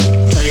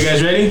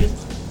guys ready?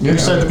 Yeah.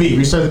 Restart the beat.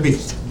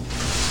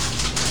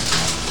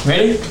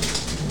 Ready?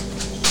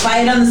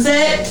 Quiet on the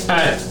set.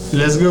 Alright,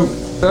 let's go.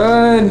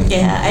 Done.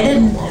 Yeah, I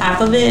did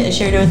half of it. I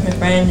shared it with my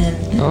friend, and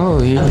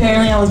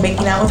apparently I was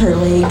making out with her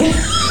leg.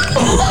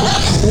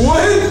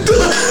 What?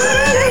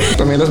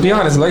 I mean, let's be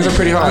honest. Legs are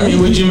pretty hot. I mean,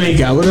 would you make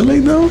out with a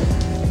leg though?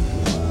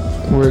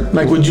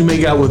 Like, would you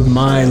make out with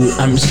my?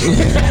 I'm just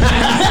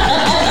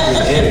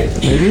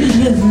maybe.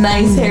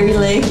 Nice hairy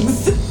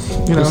legs.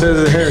 You know,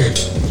 says it hairy.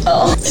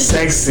 Oh.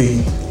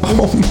 Sexy.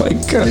 Oh my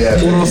god. Yeah,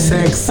 little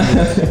sexy.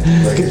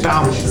 Get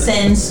down.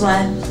 Sensual.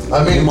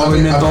 I mean,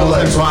 movimiento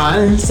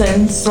sexual.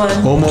 Sensual.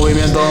 Un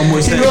movimiento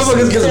muy sexy. You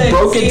know, because it's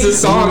broke into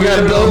song. Un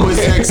movimiento muy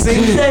sexy.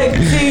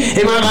 Sexy.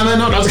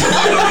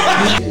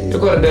 You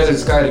go to Desert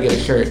Sky to get a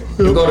shirt.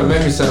 You go to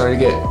Memory Center to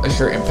get a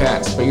shirt and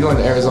pants. But you go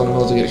into Arizona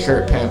Mills to get a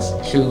shirt, pants,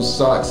 shoes,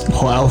 socks.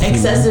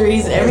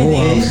 Accessories,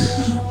 everything.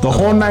 The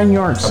whole 9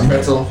 yards. A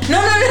pretzel.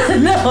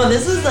 No.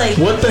 This was like.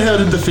 What the hell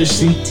did the fish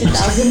see?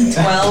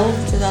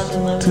 2012,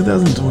 2011.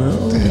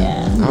 2012?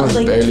 Yeah. I was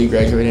like, barely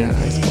graduating out of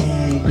high school.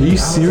 Are you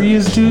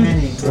serious, dude? I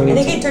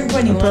think I turned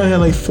 21. I probably had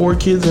like 4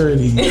 kids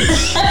already. You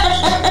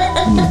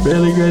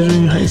barely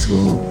graduating high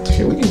school.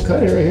 Shit, we can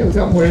cut it right here. We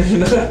got more than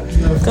enough.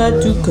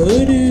 Got to cut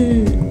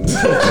it.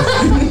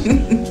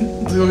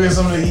 Let's go get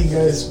something to eat,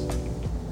 guys.